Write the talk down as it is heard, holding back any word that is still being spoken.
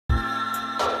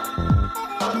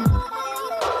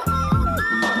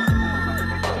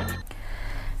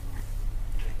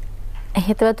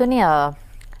හිතවතුනි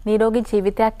නිරෝගී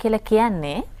ජීවිතයක් කියලා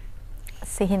කියන්නේ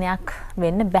සිහිනයක්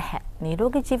වෙන්න බෑ.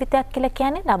 නිරෝගී ජීවිතයක් කියලා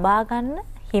කියන්නේ ලබා ගන්න,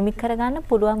 හිමි කර ගන්න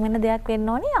පුළුවන් වෙන දෙයක් වෙන්න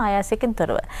ඕනේ ආයාසයෙන්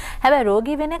තොරව. හැබැයි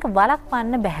රෝගී වෙන එක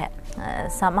වළක්වන්න බෑ.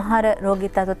 සමහර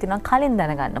රෝගී තත්ත්ව තියෙනවා කලින්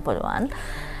දැනගන්න පුළුවන්.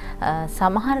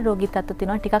 සමහර රෝගී තත්ත්ව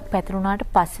තියෙනවා ටිකක් පැතිරුණාට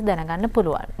පස්සේ දැනගන්න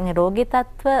පුළුවන්. රෝගී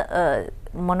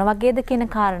තත්ත්ව මොන වගේද කියන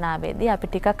කාරණාවේදී අපි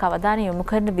ටිකක් අවධානය යොමු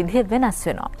කරන විදිහ වෙනස්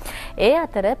වෙනවා. ඒ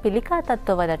අතර පිළිකා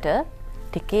තත්ත්වවලට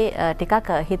ටිකක්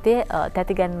හිතේ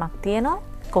තැතිගැන්මක් තියෙනවා.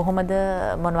 කොහොමද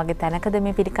මොන වගේ තැනකද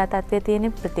මේ පිළිකා තත්ත්වය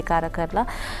තියෙන්නේ ප්‍රතිකාර කරලා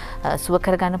සුව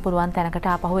කරගන්න පුළුවන් තැනකට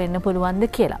ආපහු එන්න පුළුවන්ද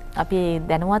කියලා. අපි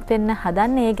දැනුවත් වෙන්න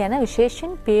හදන්නේ ඒ ගැන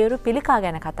විශේෂයෙන් පියවරු පිළිකා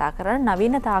ගැන කතා කරන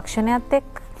නවීන තාක්ෂණයත්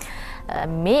එක්ක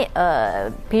මේ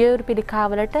පියවරු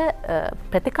පිළිකාවලට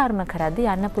ප්‍රතිකර්ම කරද්දී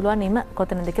යන්න පුළුවන් ඉම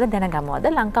කොතනද කියලා දැනගමුවද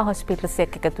ලංකා හොස්පිටල්ස්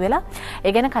එක්ක එකතු වෙලා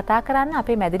ඒ ගැන කතා කරන්න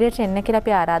අපේ මැදිරියට එන්න කියලා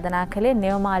අපි ආරාධනා කළේ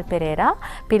නියෝමාල් පෙරේරා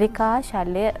පිළිකා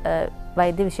ශල්‍ය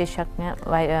වෛද්‍ය විශේෂඥ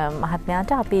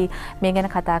මහත්මයාට අපි මේ ගැන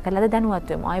කතා කරලාද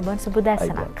දැනුවත් වෙමු. ආයුබෝවන් සුබ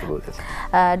දැසනක්.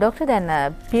 ડોක්ටර්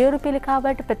දැන් පියවරු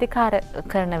පිළිකාවලට ප්‍රතිකාර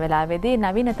කරන වෙලාවේදී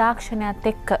නවීන තාක්ෂණයත්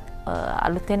එක්ක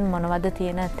අලුතෙන් මොනවද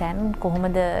තියෙන තැන්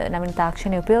කොහොමද නවීන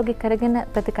තාක්ෂණය උපයෝගී කරගෙන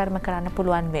ප්‍රතිකර්ම කරන්න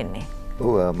පුළුවන් වෙන්නේ?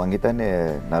 ඔව් මම හිතන්නේ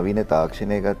නවීන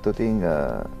තාක්ෂණය ගත්තොත්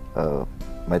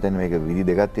මම හිතන්නේ මේක විදි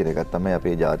දෙකක් තියෙන එකක් තමයි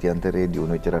අපේ ජාත්‍යන්තරයේ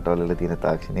දියුණු වෙච්ච රටවල් වල තියෙන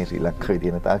තාක්ෂණය ශ්‍රී ලංකාවේ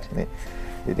තියෙන තාක්ෂණය.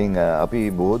 ඉතින් අපි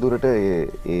බොහෝ දුරට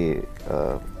ඒ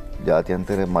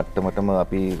ජාත්‍යන්තර මට්ටමටම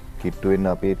අපි කිට්ටු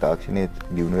වෙන්න අපේ තාක්ෂණය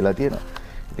දියුණු වෙලා තියෙනවා.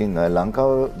 ඉතින්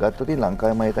ලංකාව ගත්තොත්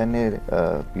ලංකාවේ මම හිතන්නේ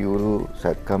පියවරු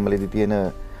සැත්කම් වලදී තියෙන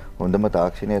හොඳම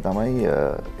තාක්ෂණය තමයි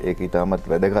ඒක ඉතාමත්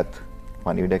වැදගත්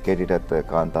පණිවිඩයක් ඇටියටත්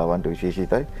කාන්තාවන්ට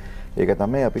විශේෂිතයි. ඒක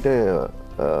තමයි අපිට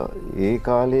ඒ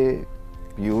කාලේ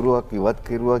පියවරුවක් ඉවත්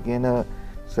කෙරුවා කියන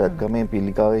සැත්කමේ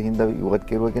පිළිකාවේ හින්දා ඉවත්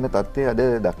කෙරුවා කියන තත්ත්වය අද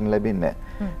දක්න ලැබෙන්නේ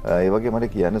නැහැ. ඒ වගේ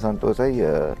මට කියන්න සන්තෝෂයි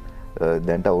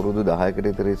දැන්ට අවුරුදු 10කට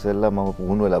විතර ඉස්සෙල්ලා මම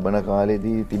පුහුණුව ලබන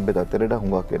කාලේදී තිබ්බ තත්ත්වයට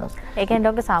හුඟක් වෙනස්. ඒ කියන්නේ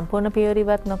ડોක්ටර් සම්පූර්ණ පියවර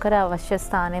ඉවත් නොකර අවශ්‍ය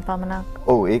ස්ථානයේ පමණක්.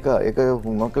 ඔව් ඒක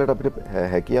හුඟක් වෙලාවට අපිට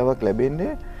හැකියාවක්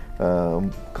ලැබෙන්නේ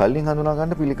කලින් හඳුනා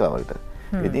ගන්න පිළිකාවලට.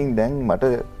 ඉතින් දැන්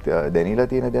මට දැනීලා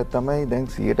තියෙන දෙයක් තමයි දැන්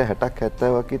 60%ක්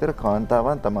 70ක් විතර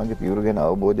කාන්තාවන් තමන්ගේ පියවර ගැන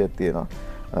අවබෝධයක් තියෙනවා.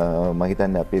 මම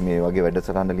හිතන්නේ අපි මේ වගේ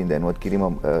වැඩසටහන් වලින් දැනුවත්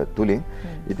කිරීම තුලින්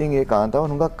ඉතින් ඒ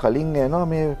කාන්තාවන් හුඟක් කලින් යනවා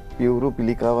මේ පියවරු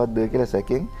පිළිකාවක්ද කියලා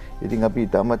සැකෙන්. ඉතින් අපි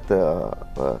ඊටමත්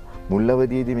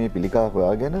මුල්වදීදී මේ පිළිකාව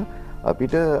හොයාගෙන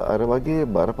අපිට අර වගේ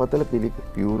බරපතල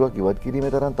පියවරුවක් ඉවත්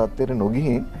කිරීමේ තරම් තත්ත්වයට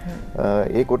නොගිහින්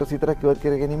ඒ කොටස විතරක් ඉවත්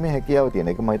කර ගැනීමේ හැකියාව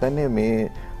තියෙන එක මම හිතන්නේ මේ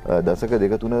දශක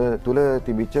දෙක තුන තුල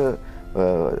තිබිච්ච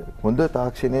හොඳ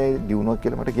තාක්ෂණයේ දියුණුවක්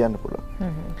කියලා මට කියන්න පුළුවන්.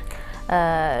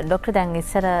 ડોක්ටර් දැන්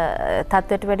ඉස්සර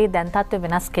තත්ත්වයට වැඩිය දැන් තත්ත්ව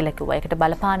වෙනස් කියලා කිව්වා. ඒකට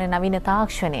බලපාන නවීන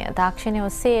තාක්ෂණය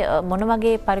ඔස්සේ මොන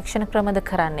වගේ පරීක්ෂණ ක්‍රමද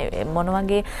කරන්නේ? මොන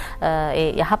වගේ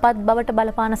යහපත් බවට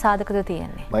බලපාන සාධකද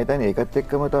තියෙන්නේ? මම හිතන්නේ ඒකත්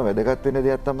එක්කම තමයි වැදගත් වෙන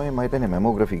දෙයක් තමයි මම හිතන්නේ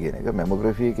මැමෝග්‍රැෆි කියන එක.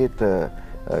 මැමෝග්‍රැෆි එකෙත්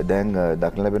දැන්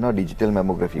දක්න ලැබෙනවා ඩිජිටල්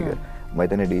මැමෝග්‍රැෆි එක. මම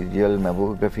හිතන්නේ ඩිජිටල්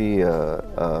මැමෝග්‍රැෆි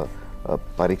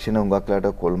පරීක්ෂණ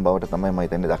හුඟක්ලාට කොළඹ බවට තමයි මම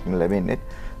හිතන්නේ දක්න ලැබෙන්නේ.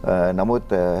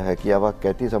 නමුත් හැකියාවක්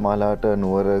ඇති සමහරලාට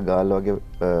නුවර ගාල්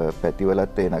වගේ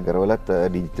පැතිවලත් ඒ නගරවලත්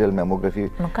ඩිජිටල් මැමෝග්‍රැෆි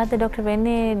මොකද්ද ડોක්ටර්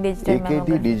වෙන්නේ ඩිජිටල් මැමෝග්‍රැෆි?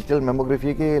 ඒකේදී ඩිජිටල් මැමෝග්‍රැෆි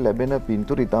එකේ ලැබෙන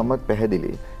පින්තූර ඉතාමත්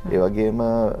පැහැදිලි. ඒ වගේම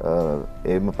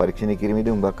ඒම පරීක්ෂණ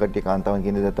කිරීමේදී හුඟක් කට්ටිය කාන්තාවන්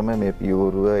කියන දේ තමයි මේ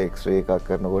පියවරුව එක්ස්රේ එකක්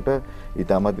කරනකොට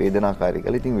ඉතාමත් වේදනාකාරී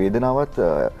කියලා. ඉතින් වේදනාවත්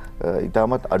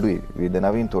ඉතාමත් අඩුයි.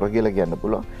 වේදනාවෙන් තොර කියලා කියන්න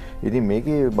පුළුවන්. ඉතින්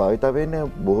මේකේ භාවිතා වෙන්නේ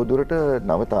බොහෝ දුරට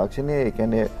නව තාක්ෂණය ඒ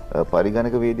කියන්නේ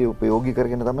පරිගණක වේදිය උපයෝගී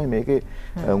කරගෙන තමයි මේකේ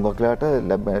හුඟක්ලාට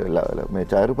මේ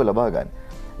ඡායාරූප ලබා ගන්න.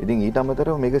 ඉතින් ඊට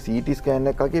අමතරව මේක CT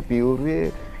ස්කෑන් එකකගේ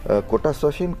පියවරුවේ කොටස්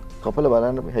වශයෙන් කපලා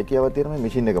බලන්න හැකියාවක් තියෙන මේ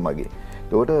මැෂින් එක මගේ.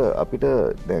 ඒකට අපිට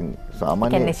දැන්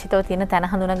සාමාන්‍ය නිශ්චිතව තියෙන තැන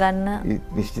හඳුනා ගන්න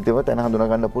නිශ්චිතව තැන හඳුනා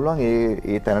ගන්න පුළුවන්.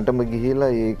 ඒ තැනටම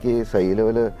ගිහිලා ඒකේ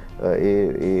සෛලවල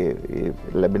ඒ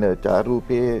ලැබෙන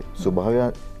ඡායාරූපයේ ස්වභාවය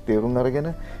තේරුම් අරගෙන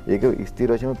ඒක ස්ථිර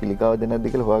වශයෙන්ම පිළිකාව දෙන නැද්ද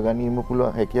කියලා හොයාගන්නීම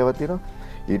පුළුවන් හැකියාවක් තියෙනවා.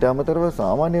 ඊට අමතරව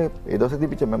සාමාන්‍ය ඒ දවසේ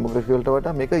තිබිච්ච මැමෝග්‍රැෆි වලට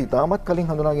වඩා මේක ඉතාමත් කලින්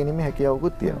හඳුනා ගැනීමේ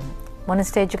හැකියාවකුත් තියෙනවා. මොන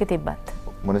ස්ටේජ් එකේ තිබ්බත්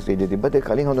මොන ස්ටේජ් එකේ තිබ්බත් ඒක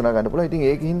කලින් හඳුනා ගන්න පුළුවන්. ඉතින්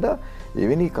ඒකින්ද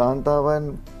එවැනි කාන්තාවන්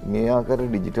මේ ආකාර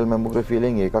ඩිජිටල් මැමෝග්‍රැෆි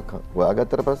වලින් එකක්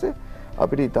හොයාගත්තට පස්සේ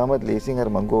අපිට ඉතාමත් ලේසියෙන් අර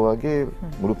මංගෝ වගේ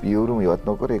මුළු පියවරුම ඉවත්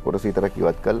නොකර ඒ කොටස විතරක්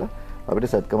ඉවත් කළා අපිට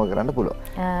සත්කම කරන්න පුළුවන්.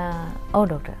 ඔව්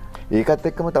ડોක්ටර්. ඒකත්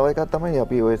එක්කම තව එකක් තමයි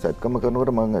අපි ওই සත්කම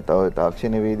කරනකොට මම තව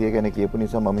තාක්ෂණ වේදිය ගැන කියපු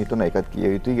නිසා මම හිතුණා ඒකත්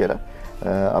කිය යුතුයි කියලා.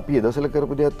 අපි එදවසල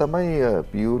කරපු දෙයක් තමයි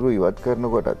පියවරු ඉවත්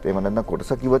කරනකොටත් එහෙම නැත්නම්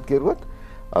කොටසක් ඉවත් කරුවත්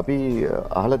අපි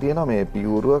අහලා තියෙනවා මේ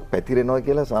පියවරුවක් පැතිරෙනවා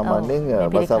කියලා සාමාන්‍යයෙන්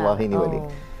බසා වාහිනී වලින්.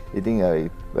 ඉතින්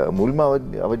මුල්ම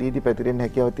අවදීදී පැතිරෙන්න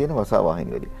හැකියාවක් තියෙන වසා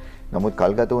වාහිනී වලින්. නමුත්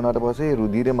කල්ගත වුණාට පස්සේ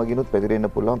රුධිරය මගිනුත් පැතිරෙන්න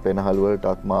පුළුවන් පෙනහළු වලට,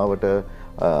 අක්මාවට,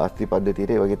 අස්ථි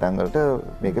පද්ධතියට ඒ වගේ තැන් වලට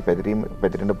මේක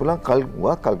පැතිරෙන්න පුළුවන්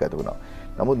කල්ගත වුණා.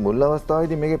 නමුත් මුල්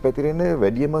අවස්ථාවේදී මේක පැතිරෙන්නේ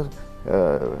වැඩිම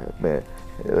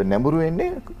නැඹුරු වෙන්නේ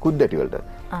කුද්දැටි වලට.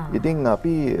 ඉතින්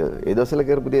අපි ඒ දවස්වල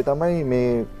කරපු දේ තමයි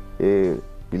මේ ඒ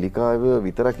පිළිකාව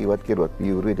විතරක් ඉවත් කරුවත්,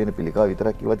 පියුරුවේ තියෙන පිළිකාව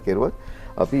විතරක් ඉවත් කරුවත්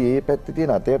අපි මේ පැත්තේ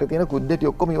තියෙන අතයට තියෙන කුද්දැටි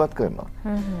ඔක්කොම ඉවත් කරනවා.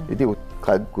 ඉතින්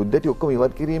කුද්දැටි ඔක්කොම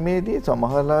ඉවත් කිරීමේදී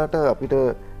සමහරලාට අපිට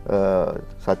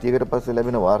සතියකට පස්සේ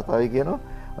ලැබෙන වාර්තාවයි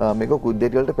කියනවා මේක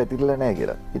කුද්දැටි වලට පැතිරිලා නැහැ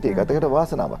කියලා. ඉතින් ඒකට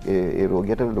වාසනාවක්. ඒ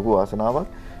රෝගියට ලොකු වාසනාවක්.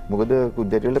 මොකද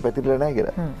කුද්දැටි වලට පැතිරිලා නැහැ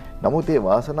කියලා. නමුත් ඒ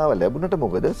වාසනාව ලැබුණට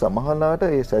මොකද සමහරලාට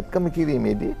ඒ සැත්කම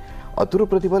කිරීමේදී අතුරු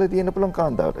ප්‍රතිඵල තියෙන පුළුවන්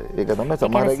කාන්තාවට. ඒක තමයි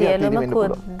සමහරගේ අතීත වෙන්න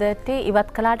පුළුවන්. කුද්දැටි ඉවත්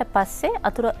කළාට පස්සේ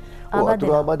අතුරු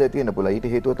ආබාධ තියෙන පුළුවන්. ඊට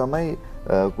හේතුව තමයි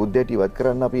කුද්දැටි ඉවත්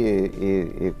කරන්න අපි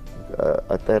ඒ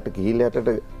අතට කිහිල්ලයට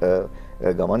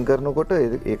ගමන් කරනකොට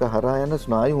ඒක හරහා යන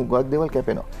ස්නායු හුඟක් දේවල්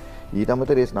කැපෙනවා. ඊට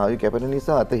අමතරව ඒ ස්නායු කැපෙන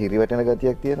නිසා අත හිරිවැටෙන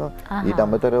ගතියක් තියෙනවා. ඊට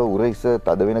අමතරව උර ඉස්ස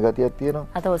තද වෙන ගතියක් තියෙනවා.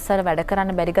 අත ඔස්සර වැඩ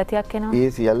කරන්න බැරි ගතියක් එනවා.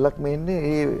 ඒ සියල්ලක්ම එන්නේ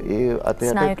ඒ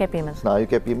අතයට ස්නායු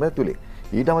කැපීම තුලින්.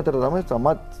 ඊට අමතරව තමයි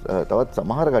තවත්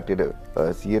සමහර කට්ටියට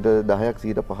 10%ක්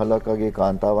 15%ක් වගේ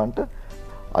කාන්තාවන්ට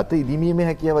අත ඉදිමීමේ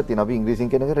හැකියාවක් තියෙනවා. අපි ඉංග්‍රීසියෙන්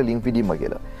කියන එකට ලිම්ෆිඩීමා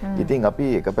කියලා. ඉතින් අපි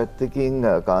එක පැත්තකින්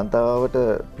කාන්තාවට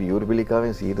පියුර්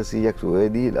පිළිකාවෙන් 100%ක් සුවය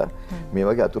දීලා මේ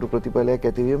වගේ අතුරු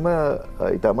ප්‍රතිඵලයක් ඇතිවීම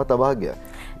ඉතාමත් අභාග්‍යයක්.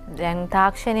 දැන්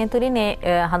තාක්ෂණය තුලින්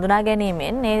හඳුනා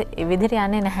ගැනීමෙන් මේ විදිහට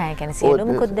යන්නේ නැහැ. ඒ කියන්නේ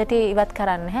සියලුම කුද්දැටි ඉවත්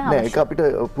කරන්න නැහැ. නෑ ඒක අපිට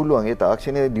පුළුවන්. ඒ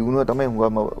තාක්ෂණයේ දියුණුව තමයි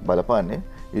හුඟම බලපාන්නේ.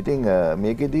 ඉතින්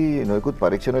මේකෙදී නොයෙකුත්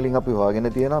පරීක්ෂණ වලින් අපි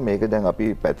හොයාගෙන තියෙනවා මේක දැන් අපි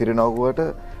පැතිරෙනවුවට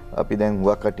අපි දැන්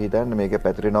හුඟක් කට්ටිය හිතන්නේ මේක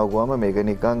පැතිරෙනවුවාම මේක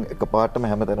නිකන් එකපාරටම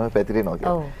හැමතැනම පැතිරෙනවා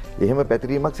කියලා. එහෙම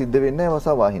පැතිරීමක් සිද්ධ වෙන්නේ නැහැ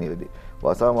වසා වාහිනියේදී.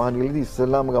 වසා වාහිනියේදී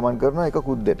ඉස්සෙල්ලාම ගමන් කරන එක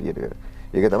කුද්දැටියට.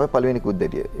 ඒක තමයි පළවෙනි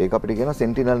කුද්දැටිය. ඒක අපිට කියනවා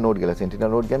සෙන්ටිනල් නෝඩ් කියලා.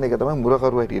 සෙන්ටිනල් නෝඩ් කියන්නේ ඒක තමයි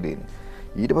මුරකරු හැටියට එන්නේ.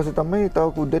 ඊට පස්සේ තමයි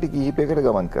තව කුද්දැටි කිහිපයකට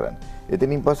ගමන් කරන්නේ.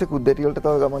 එතනින් පස්සේ කුද්දැටි වලට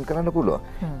තව ගමන් කරන්න පුළුවන්.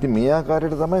 ඉතින් මේ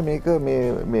ආකාරයට තමයි මේක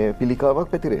මේ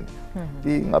පිළිකාවක් පැතිරෙන්නේ.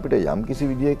 ඉතින් අපිට යම් කිසි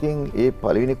විදියකින් ඒ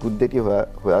පළවෙනි කුද්දැටි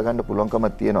හොයාගන්න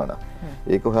පුළුවන්කමක් තියෙනවා නම්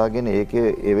ඒක හොයාගෙන ඒකේ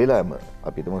ඒ වෙලාවෙම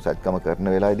අපි තුමු සත්කම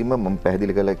කරන වෙලාවෙදිම මම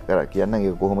පැහැදිලි කරලා කියන්නම්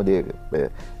ඒක කොහොමද ඒ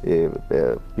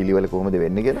පිළිවෙල කොහොමද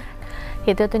වෙන්නේ කියලා.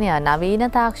 හිතතුනි නවීන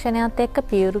තාක්ෂණයත් එක්ක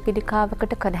පියුරු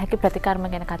පිළිකාවකට කළ හැකි ප්‍රතිකර්ම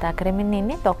ගැන කතා කරමින්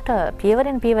ඉන්නේ ડોක්ටර්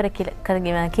පියවරෙන් පියවර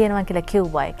කියනවා කියලා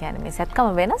කිව්වා. ඒ කියන්නේ මේ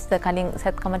සත්කම වෙනස්ද කලින්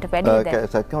සත්කමට වැඩිද?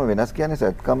 සත්කම වෙනස් කියන්නේ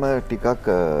සත්කම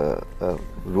ටිකක්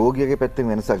රෝගියගේ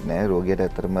පැත්තෙන් වෙනසක් නැහැ. රෝගියට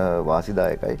ඇත්තටම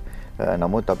වාසිදායකයි.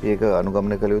 නමුත් අපි ඒක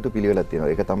අනුගමනය කළ යුතු පිළිවෙලක්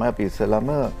තියෙනවා. ඒක තමයි අපි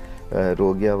ඉස්සෙල්ලාම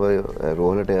රෝගියව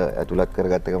රෝහලට ඇතුළත්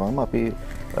කරගත්ත ගමන්ම අපි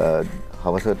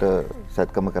හවසට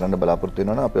සත්කම කරන්න බලාපොරොත්තු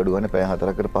වෙනවා නම් අපි අඩු ගන්න පැය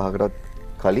 4කට 5කටත්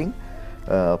කලින්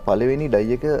පළවෙනි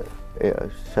ඩයි එක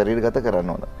ශරීරගත කරන්න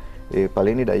ඕන. ඒ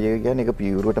පළවෙනි ඩයි එක කියන්නේ ඒක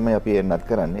පියුරුවටම අපි එන්නත්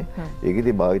කරන්නේ.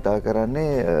 ඒකෙදි භාවිතා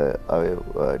කරන්නේ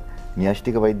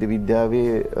න්‍යෂ්ටික වෛද්‍ය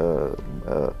විද්‍යාවේ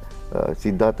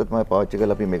සිද්ධාර්ථ තමයි පාවිච්චි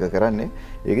කරලා අපි මේක කරන්නේ.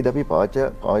 ඒකෙදි අපි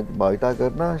භාවිතා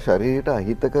කරන ශරීරයට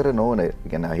අහිතකර නොවන,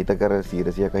 කියන්නේ අහිතකර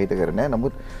 100%ක් අහිතකර නෑ.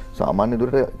 නමුත් සාමාන්‍ය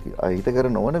දුරට අහිතකර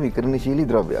නොවන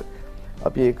විකිරණශීලී ද්‍රව්‍යයක්.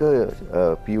 අපි ඒක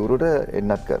පියුරුවට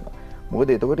එන්නත් කරනවා.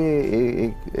 මොකද එතකොට ඒ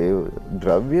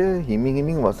ද්‍රව්‍ය හිමින්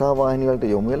හිමින් වසා වාහිනිය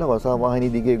වලට යොමු වෙලා වසා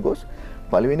වාහිනිය දිගේ ගොස්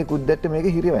පළවෙනි කුද්දැට්ට මේක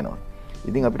හිර වෙනවා.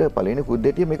 ඉතින් අපිට පළවෙනි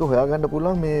කුද්දැටිය මේක හොයාගන්න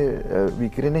පුළුවන් මේ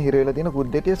විකිරණ හිර වෙලා තියෙන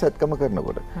කුද්දැටිය සත්කම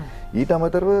කරනකොට. ඊට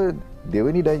අමතරව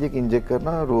දෙවෙනි ඩයි එක ඉන්ජෙක්ට් කරන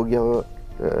රෝගියව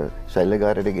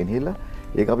ශල්‍යගාරයට ගෙනහිලා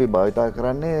ඒක අපි භාවිතා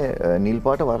කරන්නේ නිල්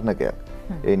පාට වර්ණකයක්.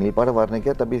 ඒ නිල් පාට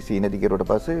වර්ණකයත් අපි සීනති කෙරුවට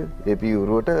පස්සේ ඒ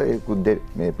පියුරුවට ඒ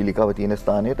මේ පිළිකාව තියෙන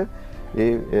ස්ථානයට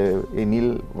ඒ නිල්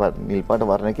පාට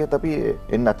වර්ණකයත් අපි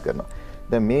එන්නත් කරනවා.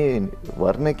 දැන් මේ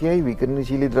වර්ණකයයි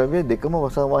විකිරණශීලී ද්‍රව්‍ය දෙකම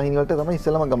වසා වාහිනිය වලට තමයි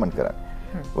ඉස්සෙල්ලාම ගමන් කරන්නේ.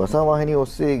 වසා වාහිනිය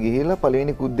ඔස්සේ ගිහිලා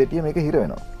පළවෙනි කුද්දැටිය මේක හිර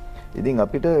වෙනවා. ඉතින්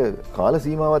අපිට කාල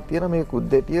සීමාවක් තියෙන මේ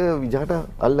කුද්දැටිය විජහට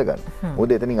අල්ලගන්න.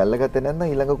 මොකද එතනින් අල්ලගත්තේ නැත්නම්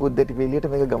ඊළඟ කුද්දැටි පිළියට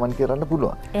මේක ගමන් කරන්න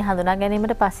පුළුවන්. ඒ හඳුනා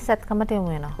ගැනීමට පස්සේ සත්කමට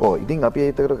යොමු වෙනවා. ඔව්. ඉතින් අපි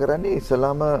ඒතර කරන්නේ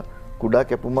ඉස්සලාම කුඩා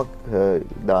කැපුමක්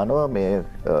දානවා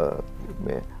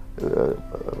මේ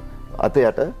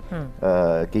අතයට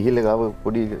කිහිල්ල ගාව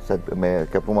පොඩි මේ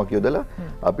කැපුමක් යොදලා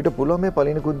අපිට පුළුවන් මේ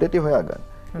පළවෙනි කුද්දැටිය හොයාගන්න.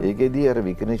 ඒකෙදී අර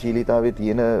විකිරණශීලීතාවයේ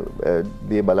තියෙන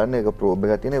දේ බලන්න ඒක ප්‍රෝබ්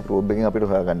එකක් තියෙන. ඒ ප්‍රෝබ් එකෙන් අපිට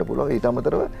හොයාගන්න පුළුවන්. ඊට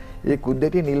අමතරව ඒ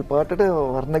කුද්දැටිය නිල් පාටට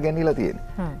වර්ණ ගැනීමලා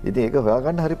තියෙනවා. ඉතින් ඒක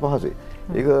හොයාගන්න හරි පහසුයි.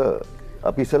 ඒක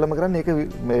අපි ඉස්සෙල්ලාම කරන්නේ ඒක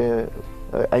මේ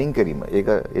අයින් කිරීම.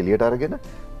 ඒක එළියට අරගෙන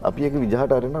අපි ඒක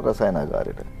විජහට අරගෙන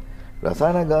රසායනාගාරයට.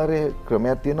 රසායනාගාරයේ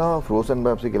ක්‍රමයක් තියෙනවා ෆ්‍රෝසන්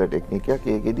බයොප්සි කියලා ටෙක්නික් එකක්.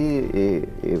 ඒකෙදී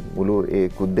ඒ මුළු ඒ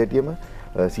කුද්දැටියම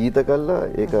සීත කළා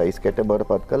ඒක අයිස් කැට බවට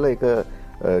පත් කළා ඒක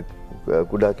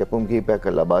කුඩා කැපුම් කිහිපයක්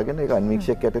ලබාගෙන ඒක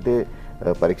අන්වීක්ෂක යටතේ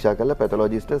පරීක්ෂා කළා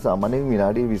පැතොලොජිස්ට් සාමාන්‍යයෙන්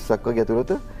විනාඩි 20ක් වගේ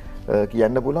ඇතුළත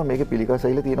කියන්න පුළුවන් මේකේ පිළිකා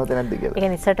සෛල තියෙනවද නැද්ද කියලා. ඒ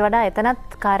කියන්නේ ඉස්සරට වඩා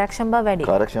එතනත් කාර්යක්ෂම බව වැඩි.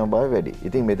 කාර්යක්ෂම බව වැඩි.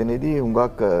 ඉතින් මෙතනදී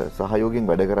හුඟක් සහයෝගයෙන්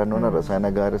වැඩ කරන්න ඕන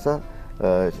රසායනගාර සහ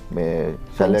මේ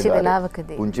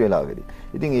ශල්‍යගාරේ පුංචි වෙලාවකදී.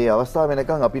 ඉතින් මේ අවස්ථාව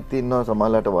වෙනකන් අපිත් ඉන්නවා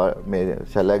සමහරවිට මේ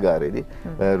ශල්‍යගාරේදී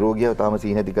රෝගියා තාම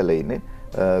සීනති කරලා ඉන්නේ.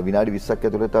 විනාඩි 20ක්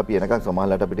ඇතුළත අපි එනකන්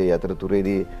සමහරවිට අපිට ඒ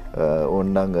අතරතුරේදී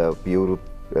ඕනනම්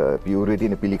පියවරේ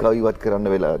තියෙන පිළිකාව ඉවත් කරන්න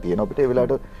වෙලා තියෙනවා. අපිට ඒ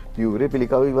වෙලාවට පියවරේ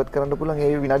පිළිකාව ඉවත් කරන්න පුළුවන්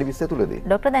ඒ විනාඩි 20 ඇතුළතදී.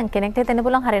 ડોක්ටර් දැන් කෙනෙක්ට හිතෙන්න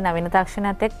පුළුවන් හරිය නවීන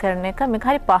තාක්ෂණයත් එක්ක කරන එක මේක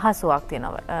හරි පහසුවක්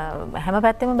තියෙනවා. හැම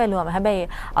පැත්තෙම බැලුවම හැබැයි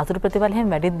අතුරු ප්‍රතිඵල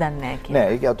හැම වැඩිද දන්නේ නැහැ කියලා.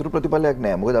 නෑ ඒකේ අතුරු ප්‍රතිඵලයක්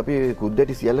නෑ. මොකද අපි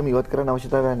කුද්දැටි සියල්ලම ඉවත් කරන්න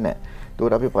අවශ්‍යතාවයක් නෑ.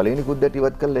 ඒතකොට අපි පළවෙනි කුද්දැටි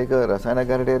ඉවත් කළා ඒක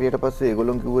රසායනගාරයට ඇරියට පස්සේ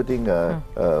ඒගොල්ලෝ කිව්වා ඉතින්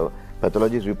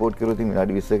පැතොලොජිස්ට් රිපෝට් කරුවොත්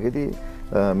විනාඩි 20කදී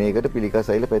මේකට පිළිකා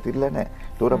සෛල පැතිරිලා නැහැ.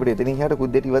 ඒතකොට අපිට එතනින් එහාට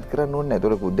කුද්දැටි ඉවත් කරන්න ඕනේ නැහැ.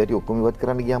 ඒතකොට කුද්දැටි ඔක්කොම ඉවත්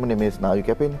කරන්න ගියාම මේ ස්නායු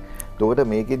කැපෙන්නේ. ඒතකොට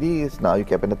මේකෙදී ස්නායු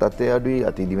කැපෙන තත්ත්වය අඩුයි,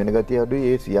 අතිදි වෙන ගතිය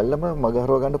අඩුයි. ඒ සියල්ලම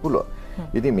මගහරව ගන්න පුළුවන්.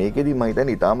 ඉතින් මේකෙදී මම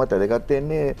හිතන්නේ ඉතාමත් වැදගත්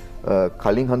වෙන්නේ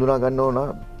කලින් හඳුනා ගන්න ඕන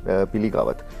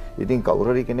පිළිකාවත්. ඉතින්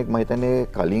කවුරු හරි කෙනෙක් මම හිතන්නේ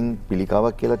කලින්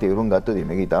පිළිකාවක් කියලා තේරුම් ගත්තොත්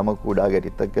මේක ඉතාම කුඩා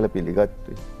ගැටිත්තක් කියලා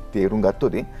තේරුම්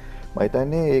ගත්තොත් මම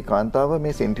හිතන්නේ ඒ කාන්තාව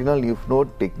මේ සෙන්ටිනල් ලිම්ෆ් නෝඩ්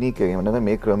ටෙක්නික් එක එහෙම නැත්නම්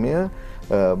මේ ක්‍රමය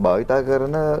භාවිතා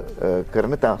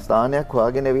කරන ස්ථානයක්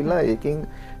හොයාගෙන ඇවිල්ලා ඒකෙන්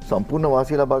සම්පූර්ණ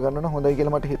වාසිය ලබා ගන්න නම් හොඳයි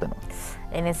කියලා මට හිතෙනවා.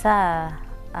 ඒ නිසා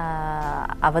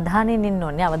අවධානයෙන් ඉන්න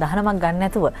ඕනේ අවධානමක් ගන්න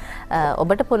නැතුව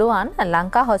ඔබට පුළුවන්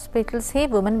ලංකා හොස්පිටල්ස් හි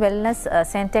වුමන් වෙල්නස්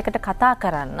සෙන්ටර් එකට කතා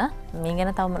කරන්න මේ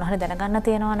ගැන තව මොනවා හරි දැනගන්න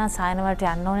තියෙනවා නම් සායන වලට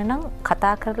යන්න ඕනේ නම්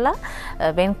කතා කරලා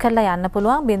වෙන් කරලා යන්න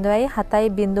පුළුවන්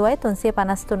 0.70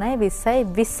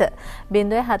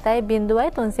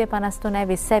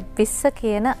 350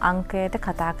 කියන අංකයට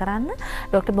කතා කරන්න.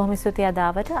 ડોක්ටර් බොහොම ස්තුතියි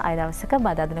අදාවට අය දවසක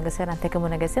බදාදුනග සරන්ත් එක්ක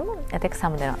මුණ ගැසෙමු. එතෙක්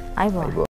සමුදෙනවා. අයබෝන්.